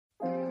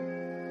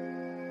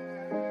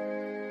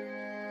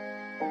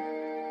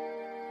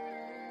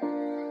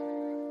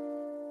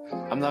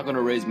I'm not going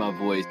to raise my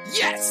voice.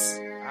 Yes!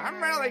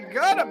 I'm really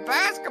good at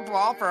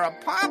basketball for a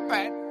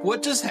puppet.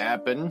 What just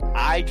happened?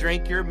 I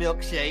drink your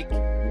milkshake.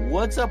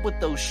 What's up with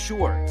those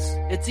shorts?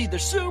 It's either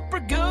super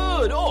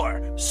good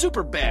or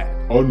super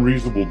bad.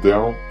 Unreasonable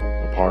Doubt,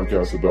 a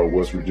podcast about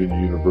West Virginia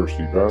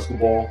University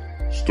basketball,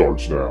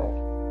 starts now.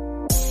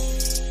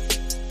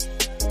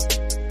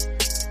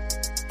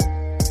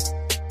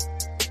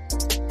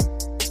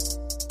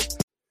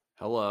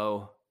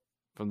 Hello.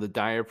 From the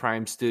Dyer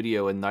Prime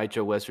Studio in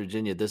Nitro, West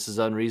Virginia, this is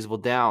Unreasonable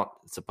Doubt.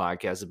 It's a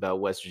podcast about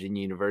West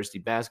Virginia University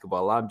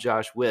basketball. I'm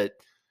Josh Witt.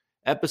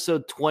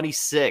 Episode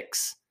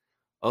 26,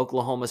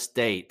 Oklahoma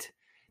State.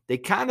 They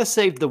kind of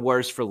saved the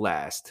worst for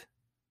last.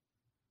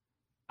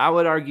 I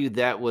would argue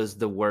that was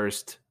the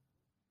worst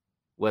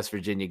West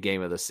Virginia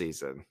game of the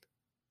season.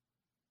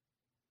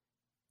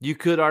 You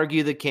could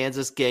argue the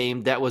Kansas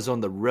game, that was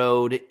on the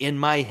road. In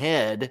my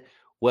head,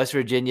 West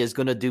Virginia is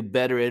going to do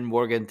better in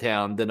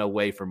Morgantown than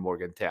away from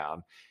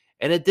Morgantown.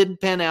 And it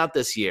didn't pan out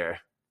this year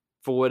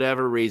for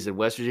whatever reason.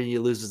 West Virginia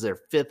loses their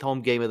fifth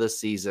home game of the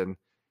season,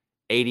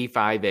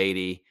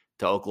 85-80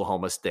 to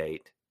Oklahoma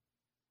State.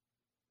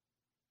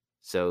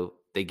 So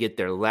they get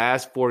their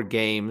last four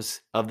games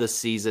of the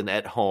season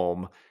at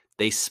home.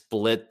 They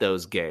split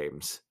those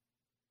games.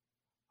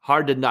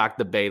 Hard to knock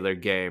the Baylor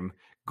game.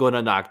 Going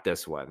to knock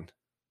this one.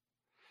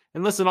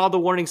 And listen, all the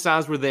warning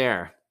signs were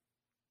there.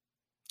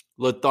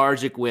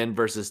 Lethargic win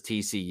versus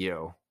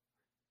TCU.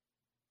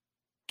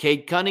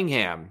 Cade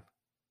Cunningham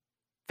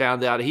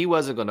found out he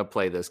wasn't going to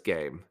play this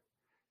game.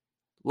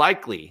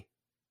 Likely,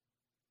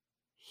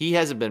 he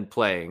hasn't been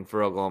playing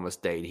for Oklahoma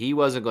State. He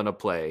wasn't going to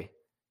play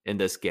in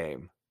this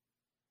game.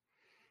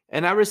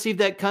 And I received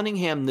that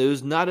Cunningham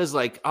news not as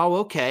like, oh,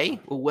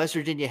 okay, well, West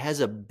Virginia has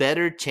a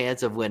better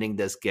chance of winning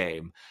this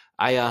game.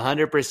 I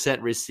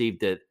 100%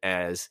 received it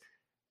as,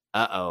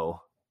 uh-oh.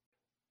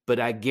 But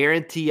I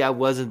guarantee I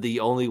wasn't the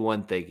only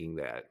one thinking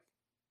that.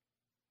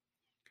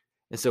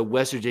 And so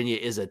West Virginia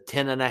is a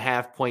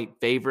 10.5-point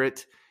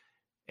favorite.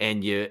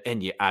 And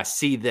I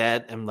see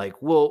that. I'm like,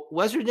 well,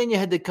 West Virginia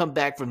had to come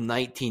back from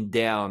 19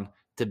 down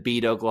to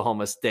beat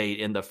Oklahoma State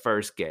in the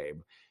first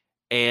game.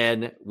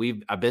 And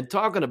I've been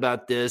talking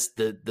about this.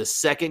 The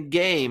second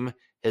game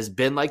has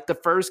been like the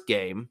first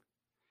game.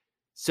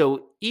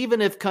 So even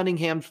if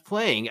Cunningham's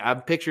playing,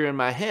 I'm picturing in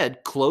my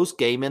head, close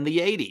game in the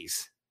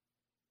 80s.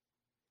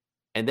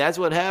 And that's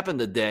what happened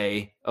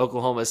today.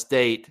 Oklahoma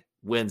State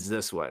wins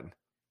this one.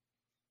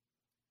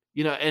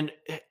 You know, and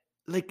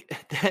like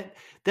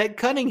that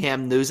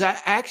Cunningham news, I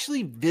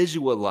actually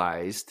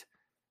visualized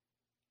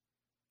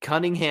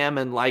Cunningham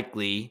and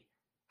Likely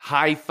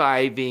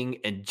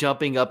high-fiving and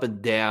jumping up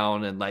and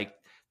down and like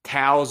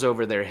towels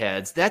over their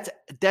heads.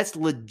 That's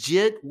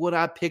legit what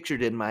I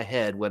pictured in my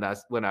head when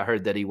I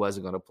heard that he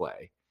wasn't going to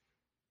play.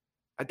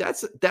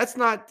 That's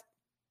not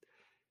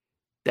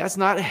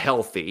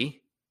healthy.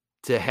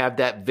 To have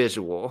that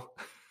visual,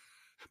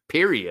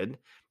 period,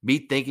 me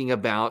thinking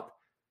about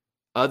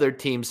other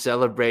teams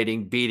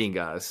celebrating beating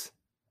us.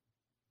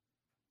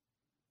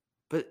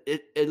 But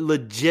it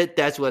legit,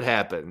 that's what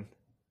happened.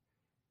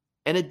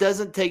 And it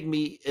doesn't take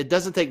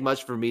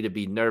much for me to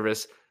be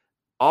nervous.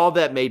 All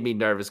that made me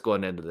nervous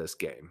going into this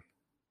game.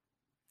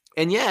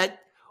 And yet,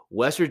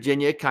 West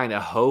Virginia kind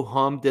of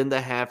ho-hummed in the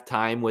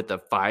halftime with a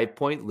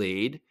 5-point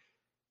lead.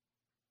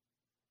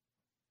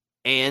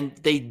 And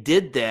they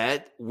did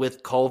that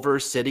with Culver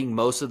sitting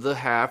most of the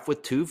half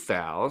with 2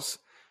 fouls.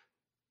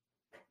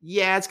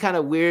 Yeah, it's kind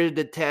of weird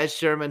that Taz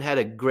Sherman had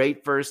a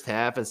great first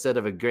half instead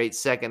of a great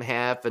second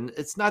half. And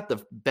it's not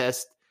the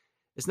best.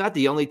 It's not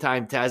the only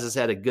time Taz has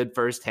had a good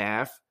first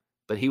half,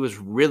 but he was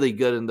really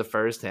good in the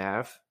first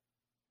half.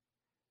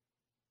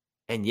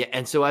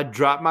 And so I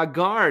dropped my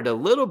guard a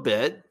little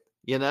bit,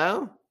 you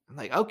know? I'm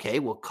like, okay,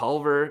 well,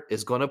 Culver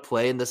is going to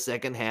play in the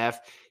second half.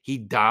 He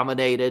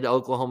dominated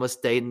Oklahoma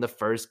State in the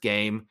first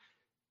game.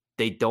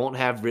 They don't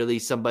have really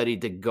somebody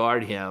to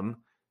guard him.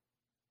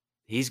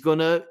 He's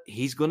gonna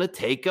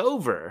take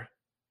over.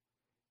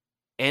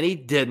 And he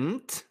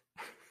didn't.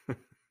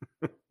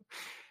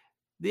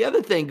 The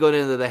other thing going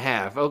into the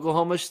half,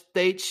 Oklahoma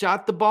State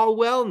shot the ball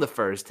well in the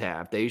first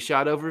half. They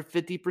shot over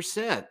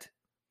 50%.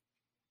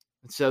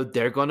 So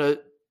they're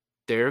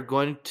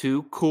going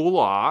to cool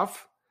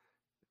off.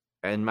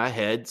 In my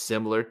head,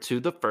 similar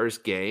to the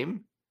first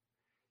game.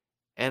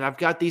 And I've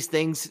got these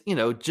things, you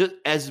know, just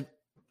as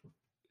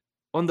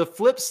on the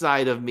flip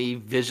side of me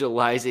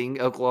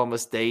visualizing Oklahoma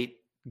State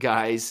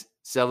guys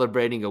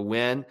celebrating a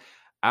win,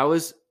 I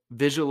was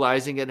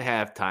visualizing at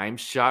halftime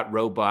Shot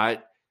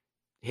Robot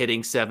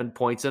hitting 7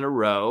 points in a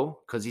row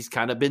because he's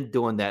kind of been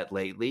doing that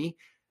lately.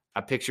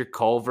 I picture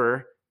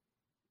Culver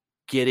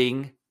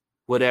getting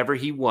whatever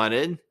he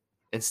wanted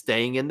and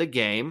staying in the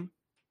game.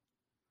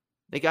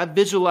 Like, I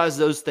visualized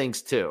those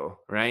things too,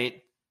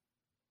 right?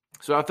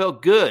 So I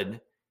felt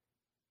good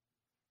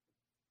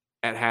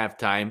at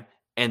halftime.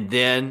 And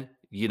then,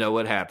 you know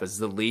what happens.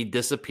 The lead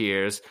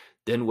disappears.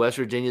 Then West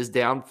Virginia's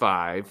down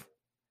 5.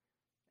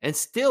 And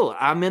still,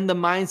 I'm in the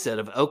mindset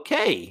of,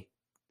 okay,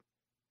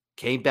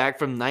 came back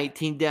from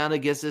 19 down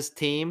against this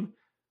team.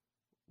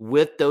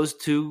 with those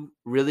two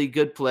really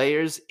good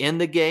players in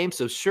the game.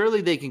 So surely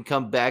they can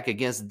come back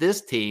against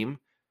this team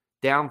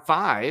down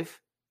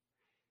 5.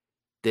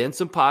 Then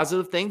some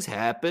positive things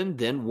happen.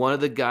 Then one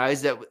of the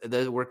guys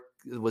that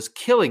was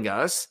killing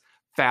us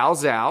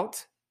fouls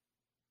out.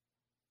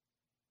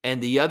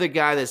 And the other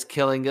guy that's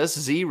killing us,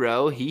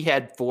 0, he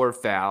had 4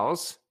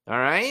 fouls. All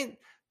right.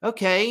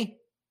 Okay.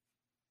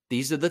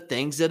 These are the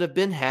things that have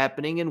been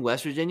happening in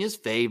West Virginia's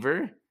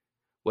favor.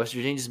 West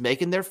Virginia's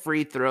making their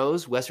free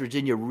throws. West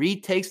Virginia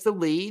retakes the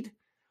lead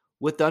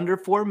with under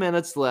 4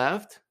 minutes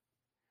left.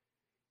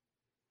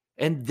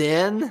 And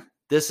then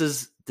this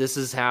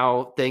is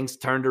how things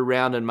turned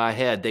around in my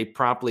head. They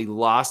promptly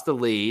lost the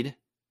lead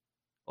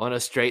on a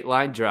straight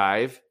line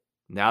drive.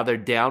 Now they're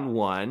down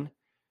 1.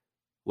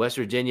 West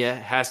Virginia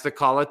has to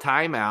call a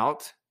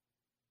timeout.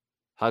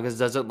 Huggins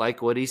doesn't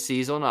like what he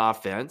sees on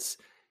offense.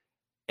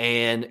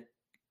 And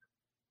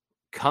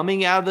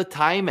coming out of the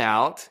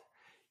timeout,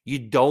 you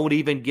don't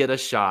even get a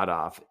shot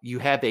off. You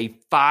have a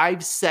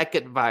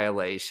 5-second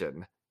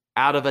violation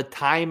out of a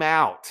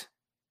timeout.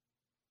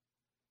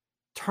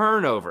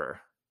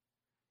 Turnover.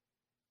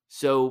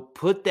 So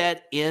put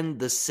that in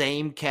the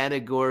same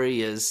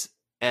category as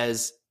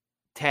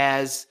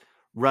Taz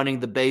running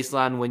the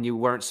baseline when you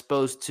weren't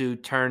supposed to,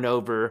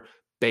 turnover,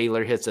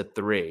 Baylor hits a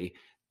 3.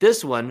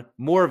 This one,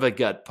 more of a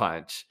gut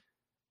punch.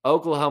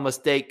 Oklahoma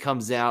State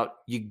comes out,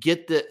 you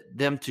get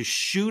them to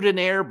shoot an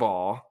air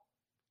ball,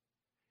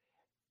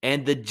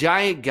 and the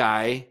giant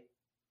guy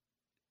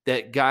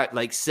that got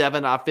like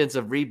 7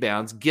 offensive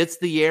rebounds gets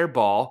the air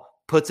ball,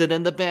 puts it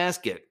in the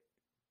basket.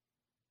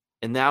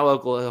 And now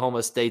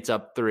Oklahoma State's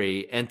up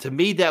 3. And to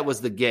me, that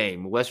was the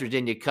game. West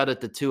Virginia cut it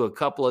to 2 a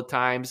couple of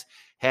times,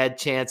 had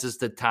chances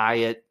to tie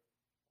it,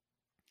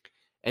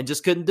 and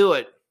just couldn't do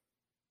it.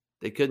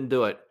 They couldn't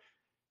do it.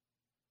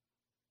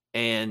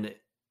 And,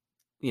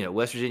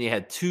 West Virginia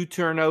had 2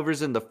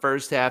 turnovers in the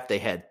first half. They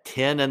had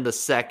 10 in the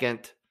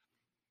second.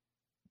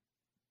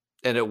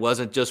 And it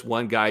wasn't just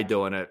one guy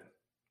doing it.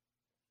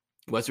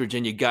 West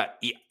Virginia got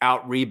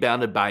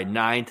out-rebounded by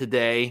 9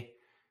 today,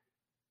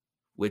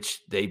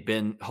 which they've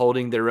been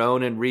holding their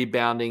own and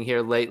rebounding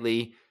here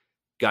lately.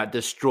 Got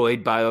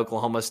destroyed by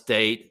Oklahoma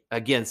State.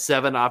 Again,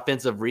 7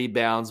 offensive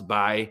rebounds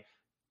by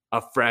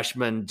a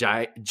freshman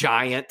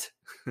giant.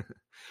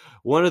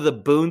 One of the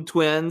Boone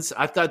twins,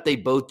 I thought they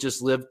both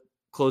just lived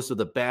close to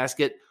the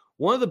basket.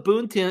 One of the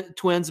Boone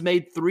twins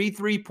made 3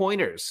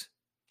 3-pointers.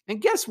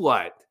 And guess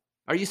what?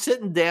 Are you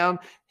sitting down?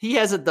 He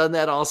hasn't done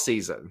that all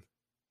season.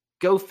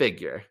 Go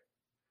figure.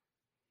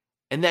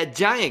 And that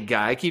giant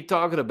guy, I keep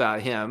talking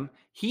about him,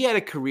 he had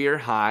a career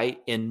high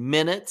in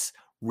minutes,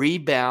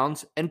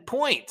 rebounds, and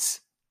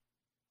points.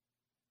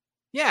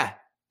 Yeah,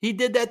 he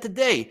did that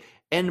today.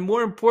 And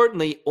more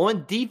importantly,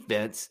 on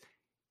defense,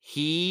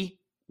 he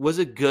was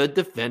a good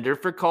defender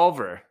for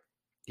Culver.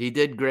 He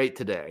did great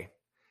today.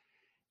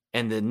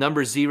 And the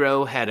number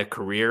 0 had a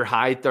career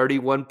high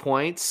 31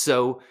 points.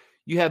 So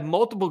you have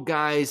multiple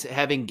guys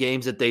having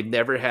games that they've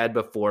never had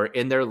before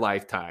in their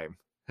lifetime.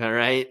 All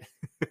right.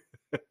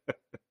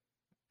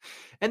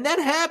 And that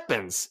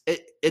happens.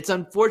 It's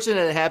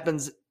unfortunate it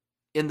happens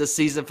in the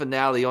season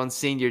finale on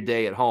senior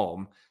day at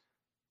home.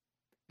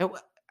 And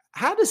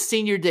how does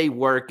senior day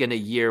work in a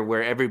year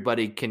where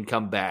everybody can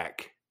come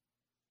back?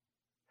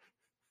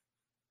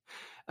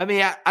 I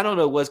mean, I don't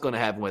know what's going to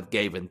happen with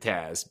Gabe and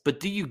Taz, but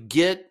do you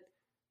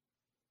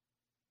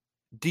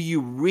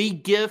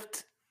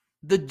re-gift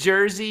the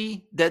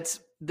jersey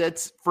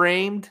that's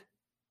framed?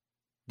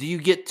 Do you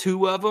get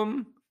 2 of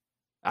them?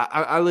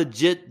 I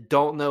legit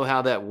don't know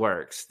how that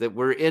works. That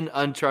we're in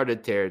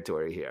uncharted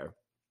territory here.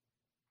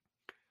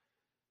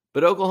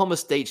 But Oklahoma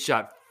State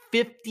shot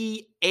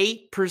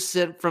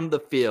 58% from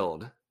the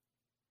field.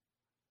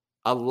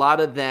 A lot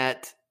of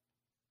that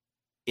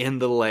in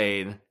the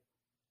lane.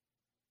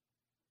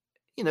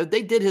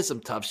 They did hit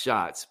some tough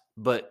shots,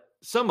 but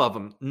some of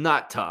them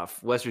not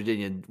tough. West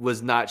Virginia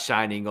was not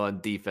shining on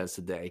defense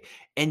today.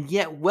 And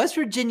yet West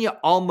Virginia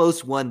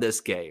almost won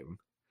this game.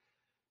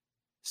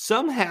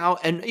 Somehow,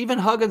 and even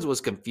Huggins was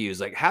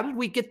confused. Like, how did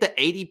we get the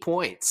 80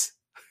 points?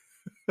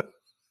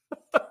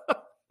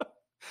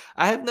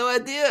 I have no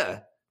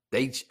idea.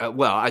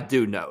 I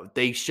do know.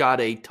 They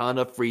shot a ton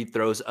of free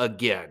throws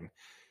again.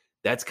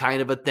 That's kind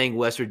of a thing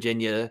West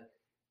Virginia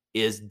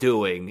is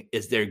doing,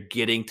 is they're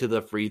getting to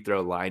the free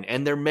throw line,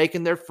 and they're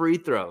making their free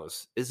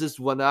throws. This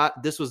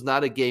was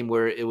not a game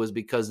where it was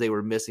because they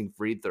were missing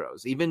free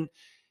throws. Even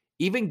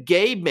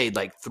Gabe made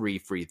like 3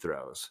 free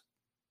throws.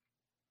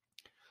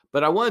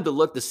 But I wanted to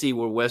look to see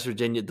where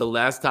the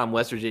last time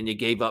West Virginia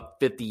gave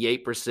up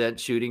 58%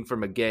 shooting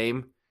from a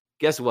game.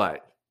 Guess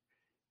what?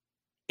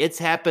 It's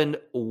happened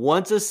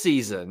once a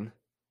season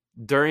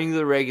during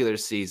the regular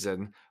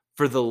season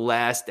for the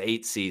last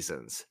 8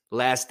 seasons.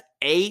 Last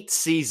 8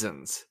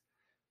 seasons.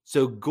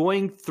 So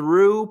going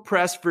through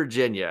Press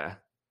Virginia,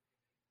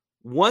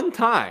 one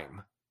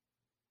time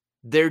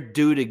they're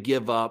due to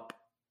give up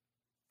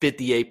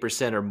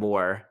 58% or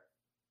more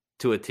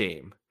to a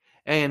team.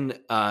 And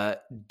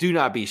do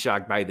not be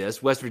shocked by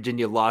this. West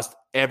Virginia lost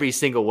every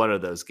single one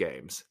of those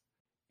games.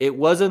 it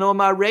wasn't on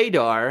my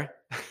radar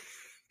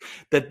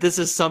that this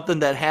is something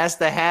that has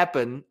to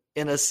happen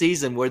in a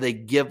season where they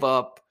give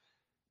up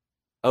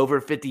over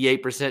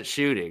 58%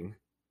 shooting.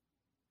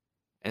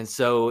 And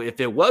so if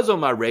it was on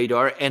my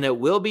radar, and it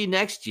will be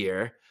next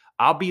year,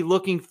 I'll be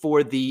looking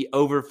for the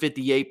over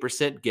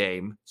 58%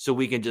 game so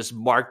we can just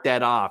mark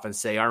that off and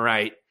say, all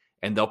right,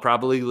 and they'll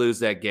probably lose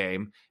that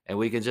game. And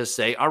we can just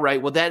say, all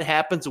right, well, that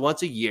happens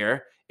once a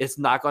year. It's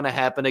not going to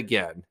happen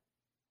again.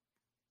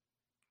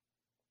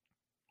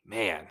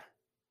 Man.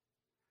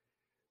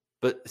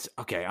 But,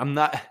 okay,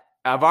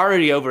 I've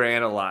already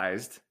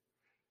overanalyzed,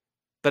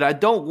 but I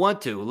don't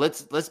want to.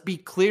 Let's be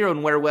clear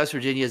on where West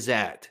Virginia's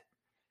at.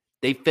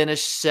 They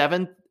finished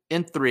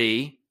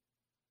 7-3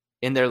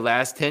 in their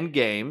last 10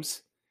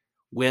 games.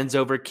 Wins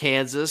over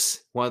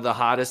Kansas, one of the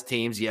hottest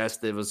teams.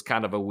 Yes, it was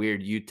kind of a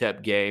weird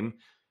UTEP game,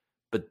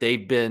 but they're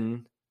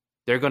going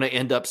to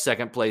end up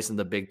second place in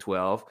the Big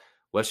 12.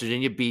 West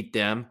Virginia beat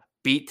them,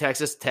 beat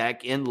Texas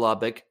Tech in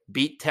Lubbock,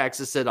 beat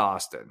Texas at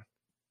Austin.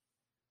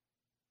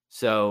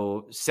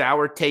 So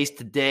sour taste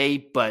today,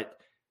 but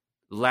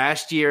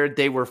last year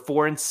they were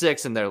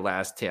 4-6 in their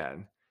last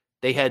 10.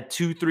 They had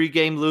 2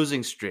 3-game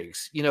losing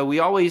streaks. You know,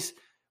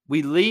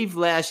 we leave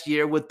last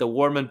year with the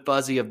warm and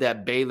fuzzy of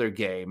that Baylor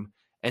game,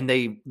 and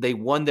they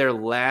won their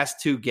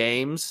last 2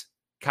 games,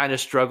 kind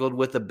of struggled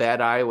with a bad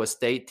Iowa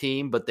State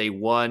team, but they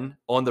won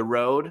on the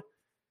road.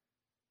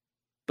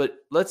 But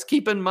let's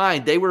keep in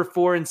mind, they were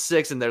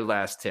 4-6 in their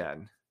last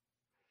 10.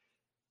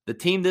 The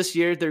team this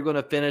year, they're going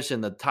to finish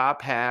in the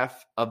top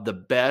half of the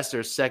best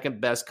or second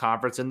best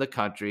conference in the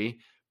country.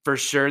 For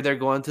sure, they're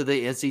going to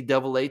the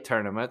NCAA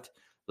tournament.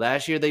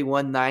 Last year, they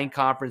won 9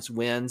 conference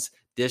wins.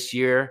 This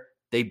year,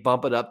 they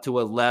bump it up to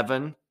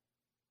 11,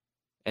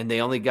 and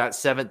they only got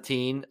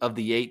 17 of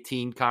the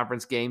 18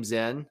 conference games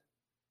in.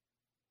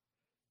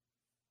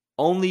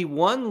 Only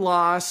one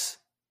loss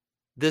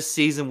this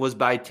season was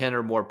by 10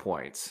 or more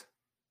points.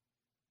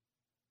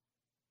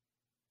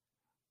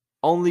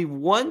 Only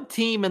one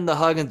team in the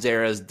Huggins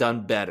era has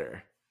done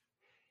better,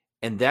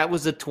 and that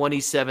was the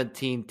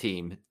 2017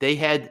 team. They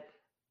had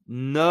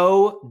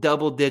no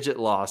double-digit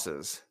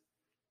losses,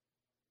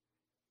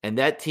 and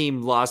that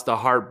team lost a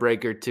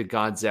heartbreaker to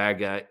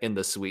Gonzaga in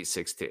the Sweet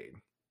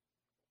 16.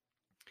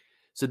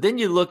 So then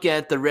you look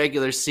at the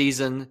regular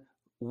season.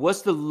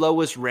 What's the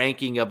lowest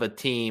ranking of a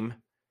team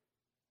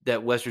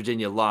that West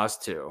Virginia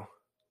lost to?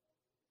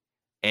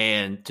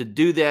 And to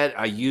do that,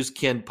 I used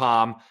Ken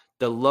Pom.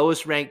 The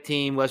lowest ranked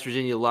team West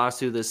Virginia lost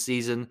to this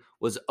season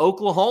was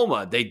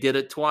Oklahoma. They did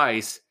it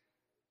twice,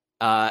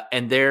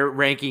 and their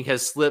ranking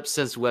has slipped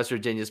since West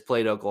Virginia's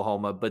played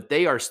Oklahoma, but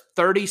they are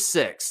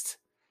 36th.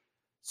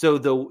 So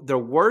the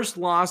worst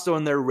loss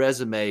on their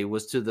resume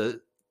was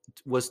to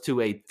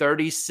a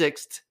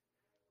 36th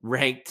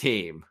ranked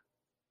team.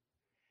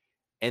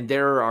 And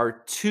there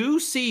are 2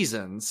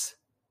 seasons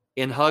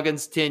in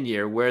Huggins'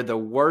 tenure where the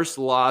worst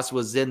loss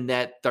was in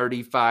that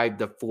 35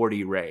 to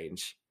 40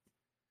 range.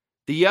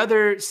 The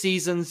other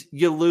seasons,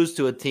 you lose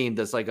to a team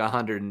that's like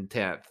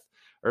 110th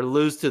or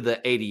lose to the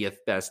 80th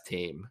best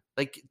team.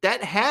 Like,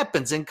 that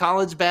happens in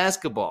college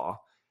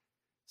basketball.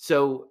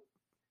 So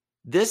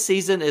this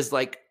season is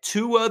like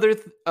 2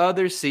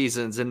 other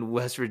seasons in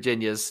West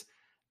Virginia's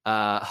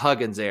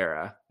Huggins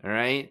era, all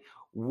right?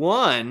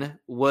 One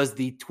was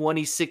the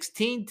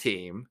 2016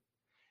 team,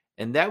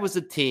 and that was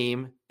a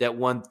team that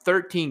won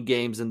 13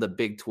 games in the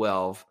Big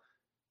 12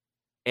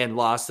 and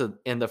lost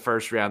in the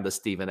first round to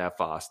Stephen F.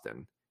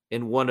 Austin.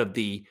 In one of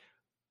the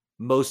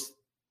most,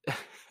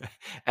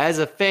 as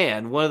a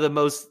fan, one of the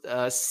most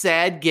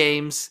sad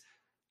games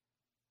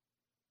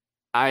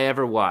I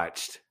ever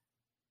watched.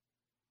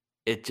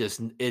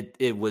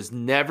 It was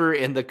never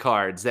in the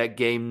cards. That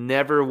game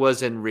never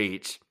was in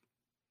reach.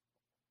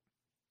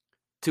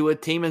 To a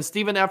team, and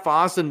Stephen F.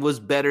 Austin was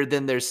better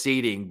than their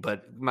seeding,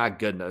 but my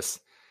goodness,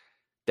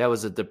 that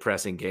was a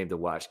depressing game to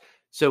watch.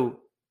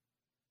 So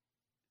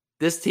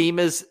this team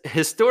is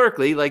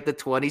historically like the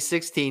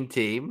 2016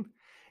 team.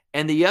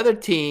 And the other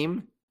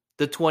team,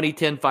 the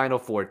 2010 Final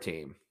Four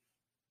team.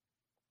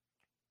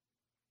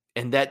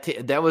 And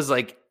that was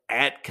like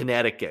at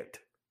Connecticut.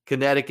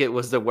 Connecticut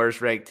was the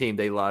worst ranked team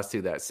they lost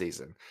to that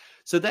season.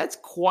 So that's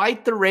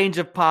quite the range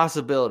of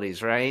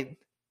possibilities, right?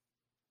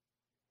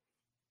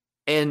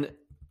 And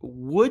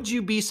would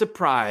you be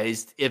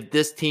surprised if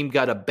this team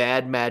got a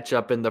bad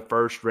matchup in the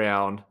first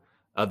round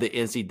of the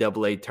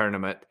NCAA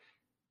tournament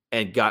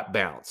and got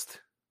bounced?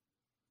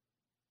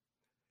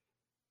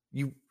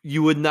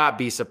 You would not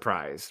be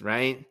surprised,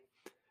 right?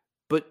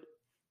 But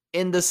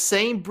in the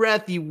same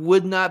breath, you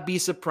would not be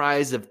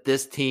surprised if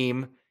this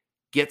team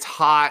gets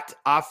hot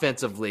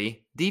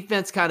offensively.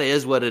 Defense kind of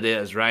is what it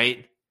is,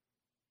 right?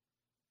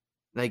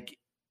 Like,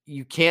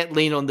 you can't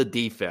lean on the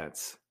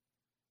defense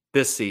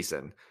this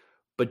season.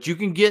 But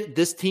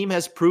this team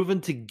has proven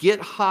to get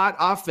hot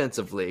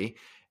offensively.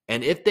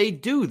 And if they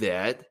do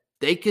that,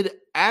 they could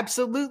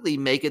absolutely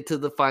make it to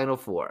the Final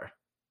Four.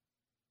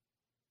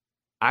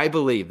 I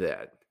believe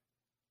that.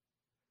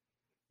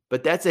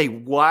 But that's a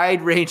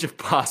wide range of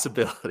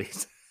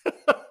possibilities.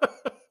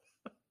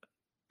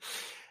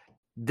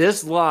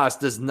 this loss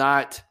does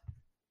not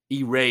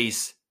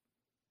erase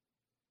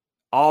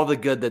all the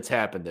good that's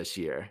happened this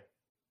year.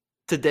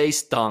 Today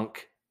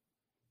stunk,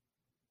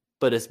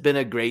 but it's been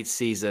a great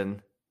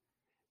season.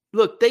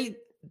 Look, they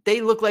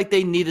look like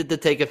they needed to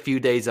take a few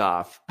days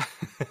off.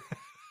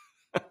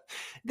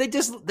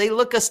 They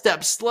look a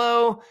step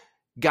slow.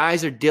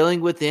 Guys are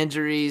dealing with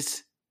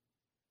injuries.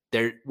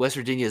 West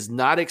Virginia is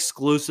not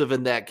exclusive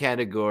in that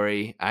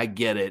category. I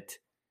get it.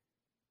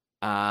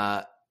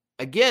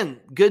 Again,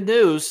 good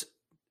news.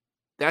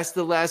 That's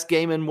the last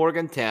game in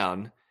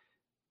Morgantown.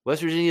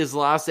 West Virginia's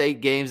lost 8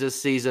 games this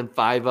season.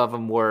 5 of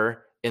them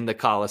were in the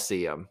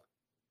Coliseum.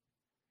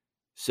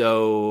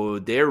 So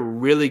they're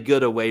really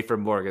good away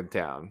from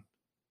Morgantown.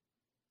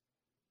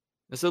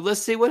 So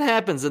let's see what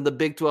happens in the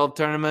Big 12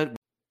 tournament.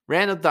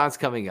 Random thoughts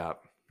coming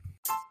up.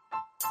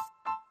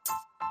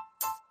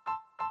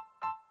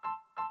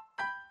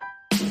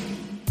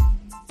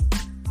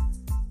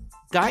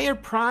 Dyer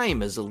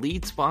Prime is a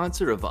lead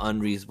sponsor of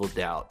Unreasonable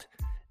Doubt.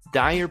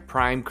 Dyer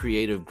Prime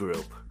Creative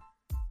Group.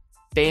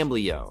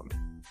 Family owned.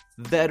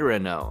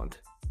 Veteran owned.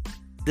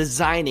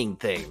 Designing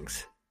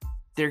things.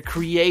 They're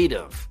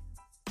creative.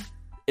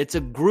 It's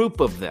a group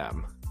of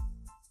them.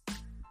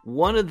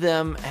 One of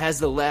them has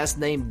the last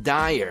name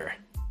Dyer.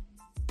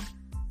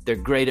 They're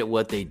great at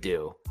what they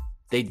do.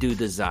 They do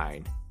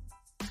design.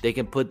 They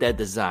can put that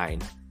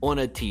design on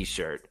a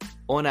t-shirt,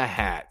 on a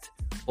hat,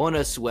 on a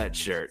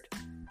sweatshirt.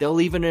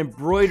 They'll even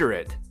embroider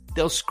it.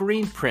 They'll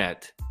screen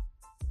print.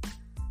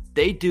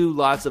 They do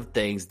lots of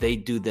things. They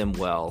do them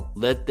well.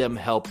 Let them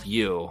help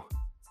you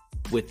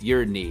with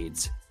your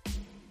needs.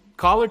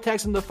 Call or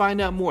text them to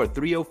find out more.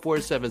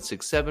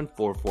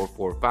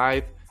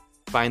 304-767-4445.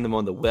 Find them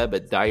on the web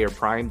at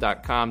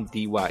dyerprime.com,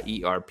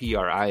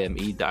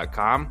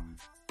 dyerprime.com.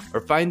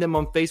 Or find them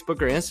on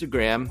Facebook or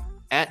Instagram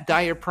at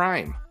Dyer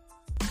Prime.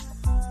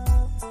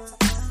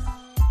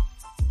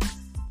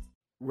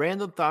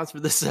 Random thoughts for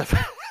this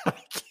episode.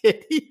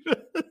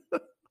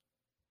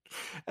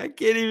 I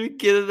can't even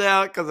get it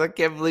out because I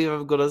can't believe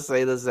I'm going to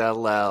say this out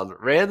loud.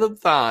 Random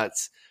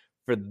thoughts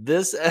for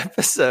this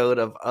episode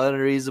of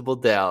Unreasonable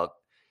Doubt.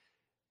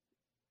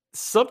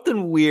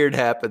 Something weird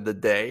happened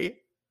today.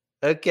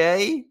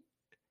 Okay?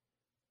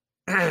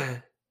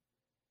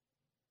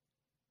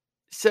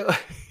 So,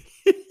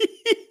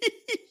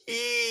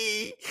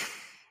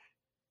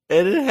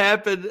 and it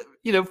happened,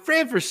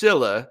 Fran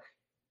Fraschilla,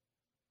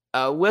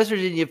 West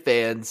Virginia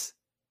fans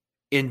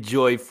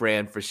enjoy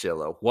Fran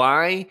Fraschilla.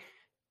 Why?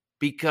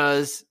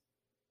 Because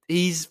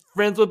he's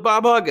friends with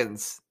Bob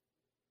Huggins.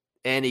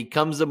 And he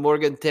comes to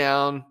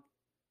Morgantown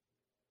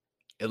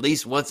at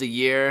least once a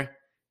year,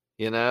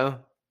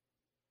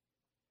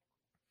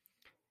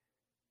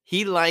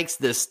 He likes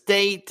the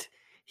state.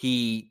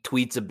 He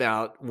tweets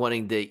about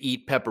wanting to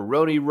eat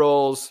pepperoni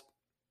rolls.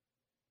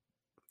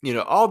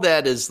 All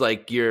that is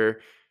like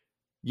your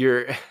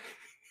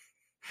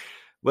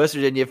West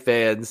Virginia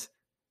fans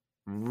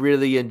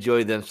really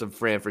enjoy them some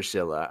Fran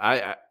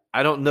Fraschilla.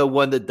 I don't know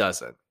one that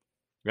doesn't,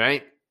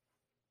 right?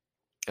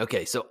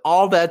 Okay, so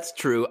all that's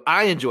true.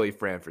 I enjoy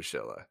Fran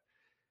Fraschilla.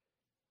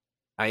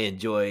 I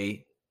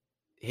enjoy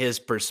his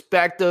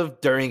perspective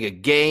during a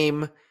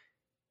game.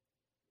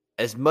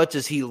 As much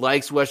as he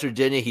likes West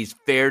Virginia, he's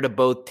fair to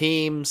both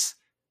teams.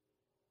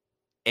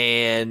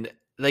 And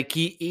like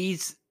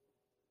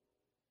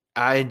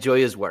I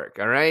enjoy his work,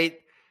 all right?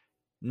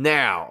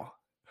 Now,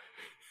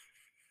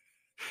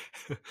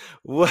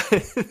 what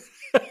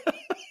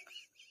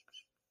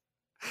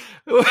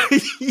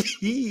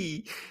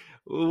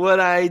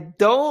I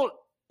don't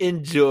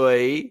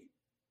enjoy,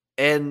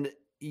 and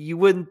you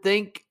wouldn't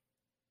think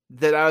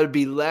that I would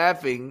be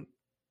laughing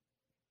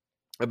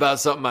about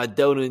something I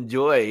don't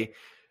enjoy,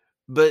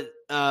 but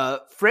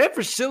Fran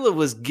Fraschilla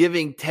was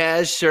giving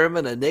Taz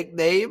Sherman a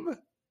nickname.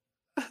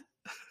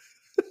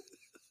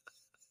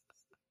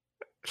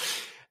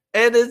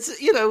 And it's,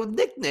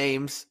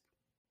 nicknames.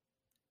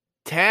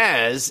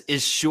 Taz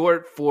is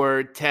short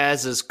for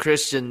Taz's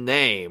Christian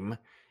name.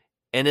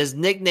 And his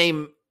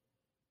nickname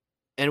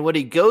and what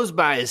he goes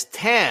by is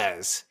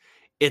Taz.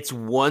 It's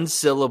one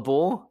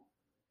syllable.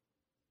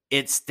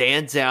 It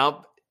stands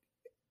out.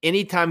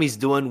 Anytime he's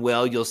doing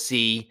well, you'll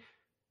see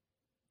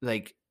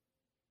like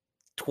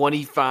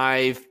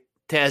 25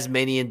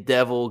 Tasmanian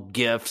Devil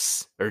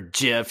GIFs or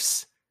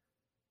GIFs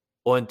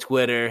on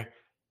Twitter.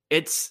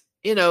 It's,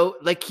 if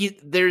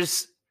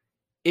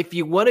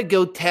you want to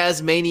go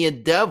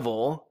Tasmanian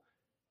Devil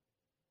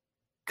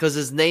because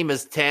his name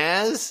is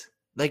Taz,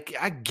 like,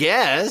 I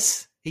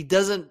guess he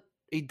doesn't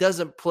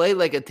play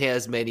like a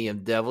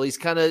Tasmanian Devil.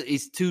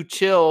 He's too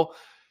chill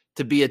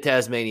to be a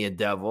Tasmanian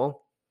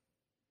Devil.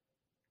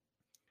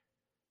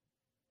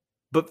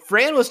 But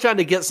Fran was trying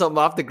to get something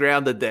off the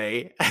ground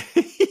today.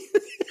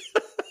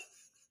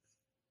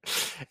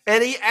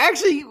 And he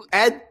actually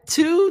had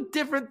 2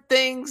 different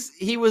things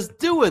he was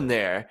doing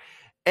there.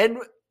 And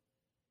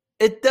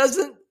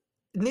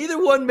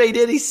neither one made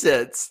any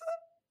sense.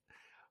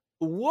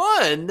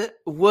 One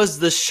was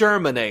the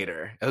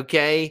Shermanator,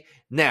 okay?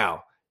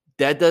 Now,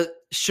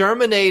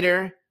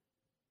 Shermanator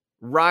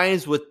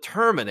rhymes with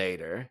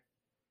Terminator.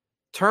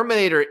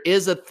 Terminator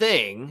is a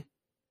thing.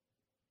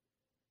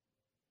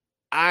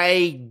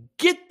 I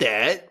get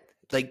that.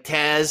 Like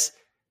Taz,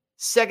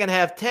 second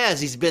half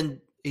Taz, he's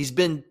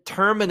been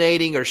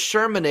terminating or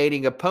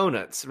Shermanating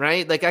opponents,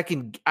 right? Like I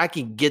can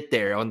get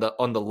there on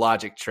the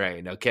logic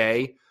train,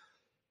 okay?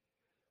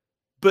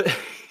 But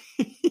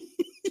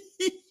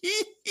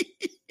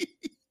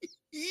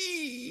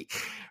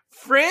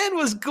Fran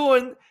was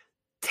going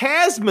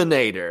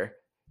Tasmanator.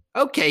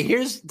 Okay,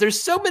 there's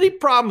so many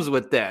problems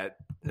with that.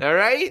 All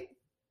right?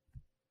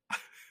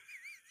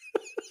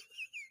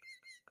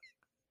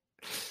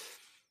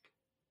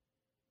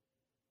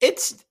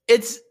 It's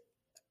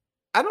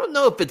I don't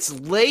know if it's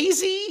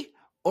lazy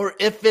or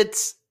if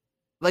it's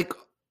like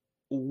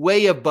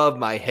way above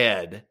my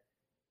head.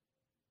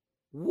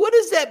 What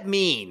does that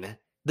mean?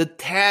 The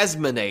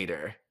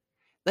Tasmanator.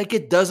 Like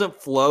it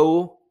doesn't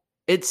flow.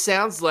 It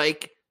sounds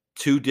like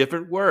two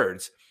different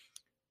words.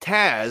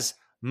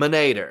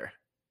 Tasmanator.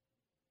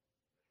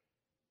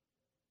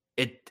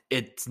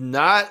 It's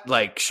not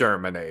like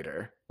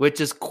Shermanator, which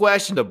is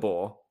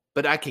questionable,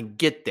 but I can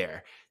get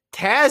there.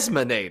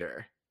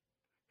 Tasmanator.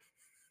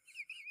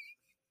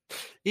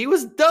 He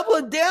was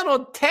doubling down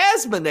on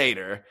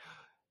Tasmanator.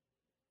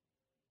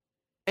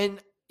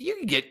 And you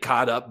can get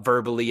caught up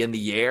verbally in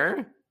the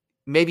air.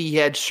 Maybe he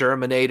had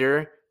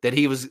Shermanator that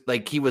he was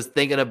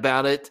thinking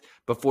about it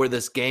before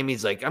this game.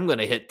 He's like, I'm going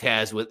to hit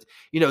Taz with,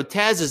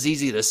 Taz is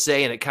easy to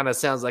say and it kind of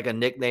sounds like a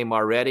nickname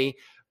already,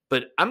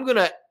 but I'm going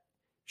to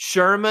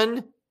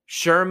Shermanator.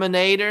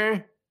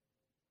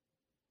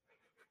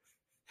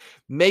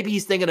 Maybe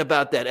he's thinking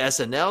about that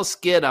SNL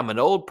skit. I'm an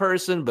old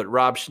person, but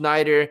Rob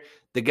Schneider,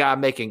 the guy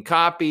making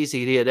copies,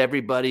 he hit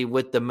everybody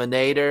with the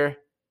Manator.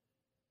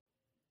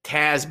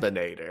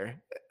 Tasmanator.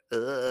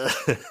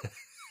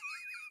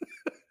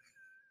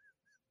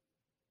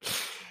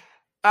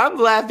 I'm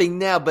laughing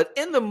now, but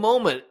in the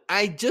moment,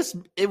 I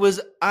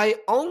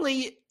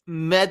only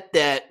met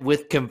that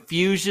with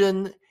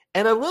confusion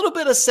and a little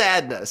bit of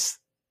sadness.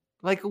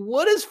 Like,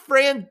 what is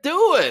Fran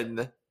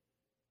doing?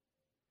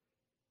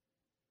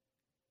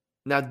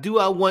 Now, do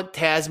I want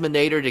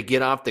Tasmanator to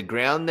get off the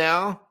ground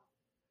now?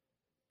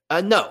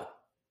 No.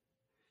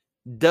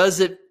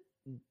 Does it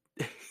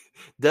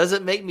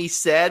make me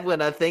sad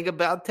when I think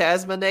about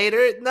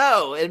Tasmanator?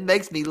 No, it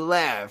makes me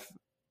laugh.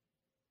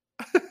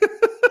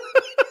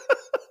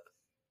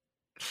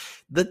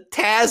 The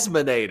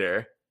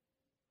Tasmanator.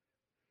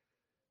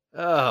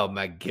 Oh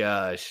my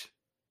gosh.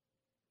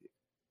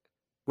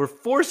 We're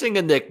forcing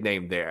a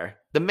nickname there.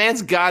 The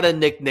man's got a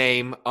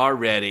nickname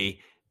already.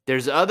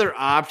 There's other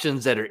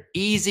options that are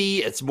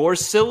easy. It's more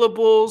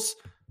syllables.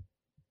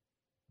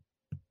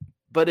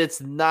 But it's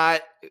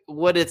not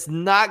what it's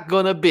not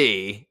going to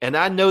be. And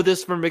I know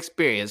this from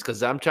experience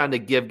because I'm trying to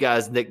give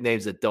guys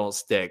nicknames that don't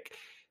stick.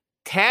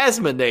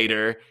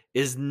 Tasmanator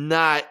does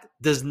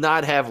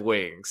not have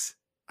wings.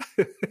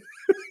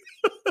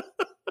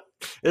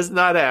 It's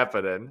not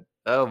happening.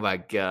 Oh my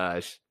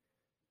gosh.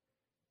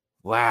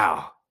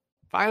 Wow.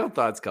 Final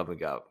thoughts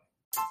coming up.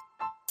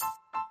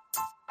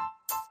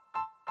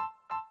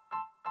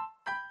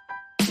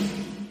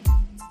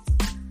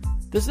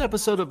 This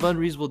episode of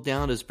Unreasonable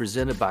Down is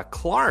presented by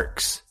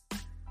Clarks.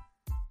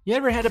 You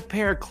ever had a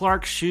pair of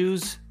Clarks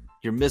shoes?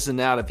 You're missing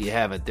out if you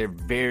haven't. They're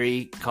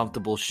very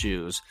comfortable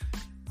shoes.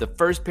 The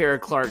first pair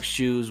of Clarks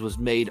shoes was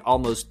made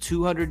almost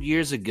 200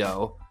 years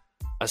ago.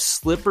 A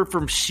slipper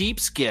from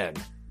sheepskin.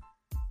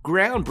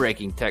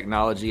 Groundbreaking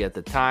technology at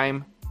the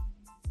time.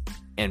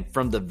 And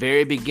from the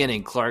very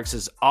beginning, Clarks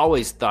has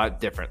always thought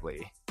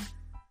differently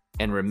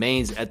and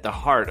remains at the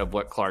heart of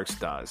what Clarks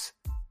does.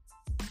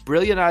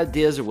 Brilliant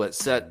ideas are what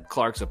set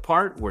Clarks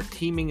apart. We're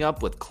teaming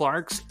up with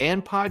Clarks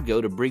and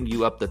Podgo to bring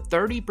you up to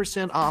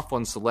 30% off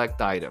on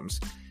select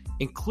items,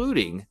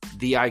 including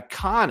the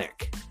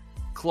iconic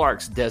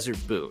Clarks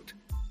Desert Boot.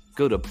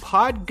 Go to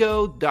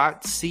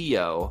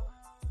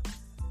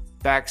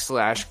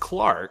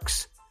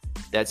podgo.co/Clarks.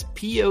 That's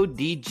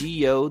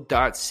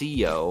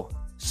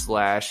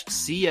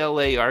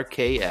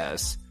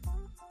podgo.co/CLARKS.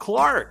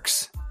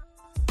 Clarks.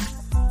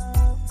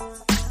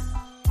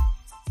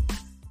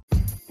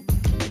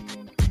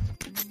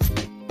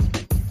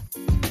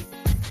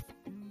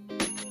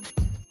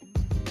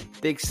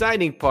 The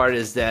exciting part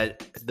is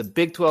that the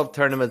Big 12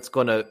 tournament's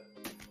going to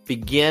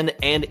begin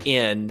and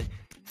end,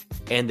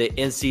 and the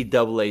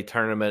NCAA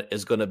tournament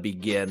is going to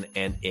begin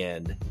and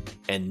end.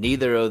 And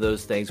neither of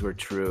those things were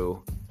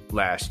true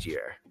last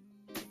year.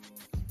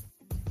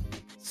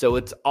 So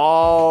it's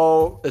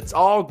all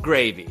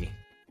gravy.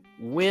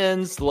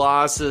 Wins,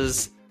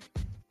 losses,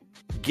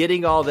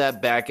 getting all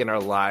that back in our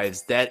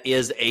lives, that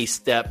is a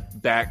step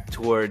back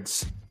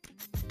towards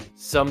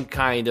some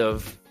kind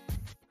of...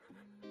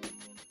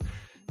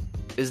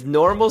 Is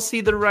normalcy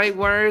the right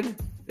word?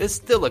 It's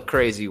still a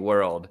crazy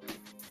world.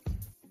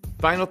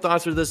 Final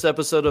thoughts for this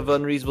episode of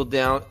Unreasonable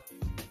Down.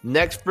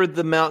 Next for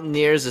the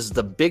Mountaineers is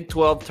the Big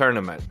 12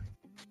 tournament.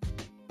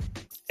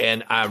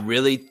 And I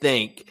really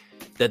think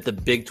that the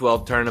Big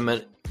 12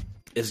 tournament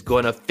is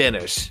going to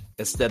finish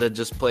instead of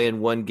just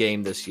playing one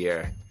game this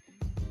year.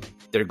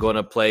 they're going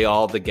to play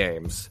all the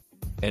games,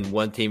 and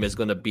one team is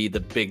going to be the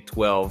Big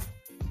 12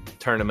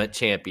 tournament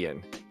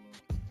champion.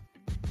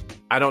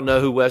 I don't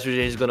know who West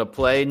Virginia is going to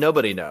play.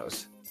 Nobody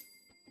knows.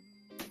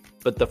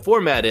 But the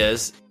format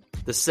is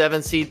the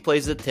 7 seed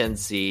plays the 10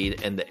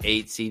 seed and the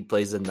 8 seed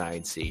plays the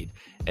 9 seed.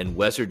 And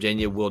West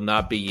Virginia will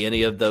not be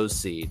any of those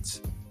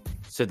seeds.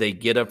 So they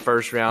get a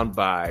first round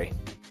bye.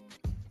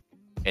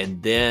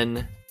 And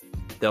then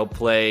they'll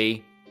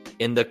play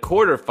in the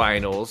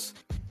quarterfinals,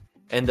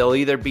 and they'll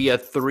either be a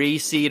 3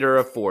 seed or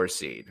a 4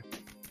 seed.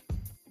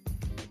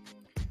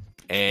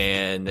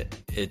 And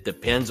it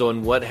depends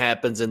on what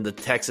happens in the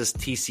Texas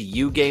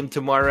TCU game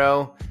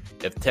tomorrow.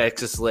 If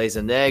Texas lays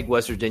an egg,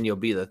 West Virginia will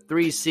be the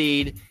 3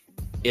 seed.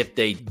 If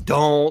they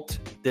don't,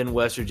 then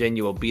West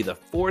Virginia will be the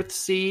 4th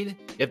seed.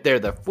 If they're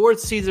the 4th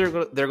seed,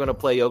 they're going to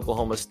play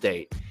Oklahoma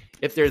State.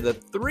 If they're the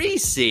 3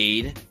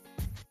 seed,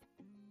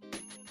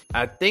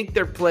 I think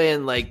they're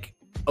playing like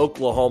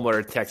Oklahoma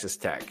or Texas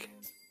Tech.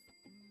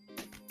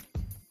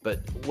 But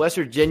West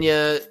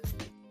Virginia,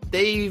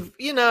 they've,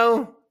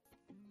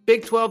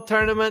 Big 12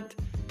 tournament,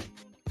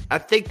 I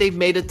think they've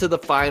made it to the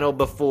final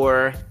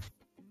before.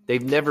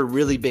 They've never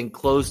really been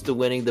close to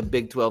winning the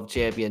Big 12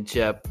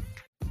 championship.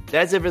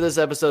 That's it for this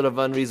episode of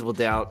Unreasonable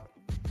Doubt.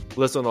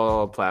 Listen on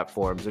all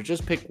platforms, or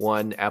just pick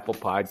one: Apple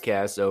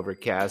Podcasts,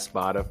 Overcast,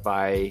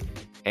 Spotify,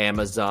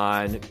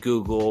 Amazon,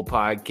 Google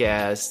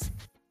Podcasts,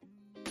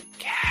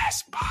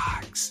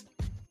 CastBox.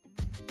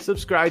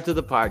 Subscribe to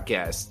the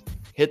podcast.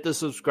 Hit the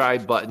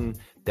subscribe button.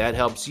 That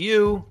helps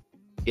you.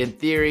 In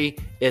theory,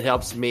 it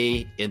helps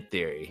me in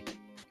theory.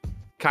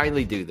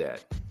 Kindly do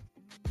that.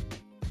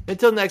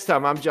 Until next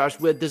time, I'm Josh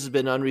Witt. This has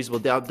been Unreasonable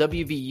Doubt,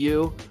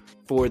 WVU,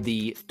 for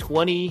the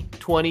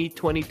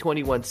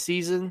 2020-2021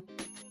 season.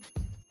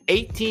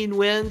 18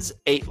 wins,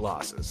 8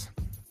 losses.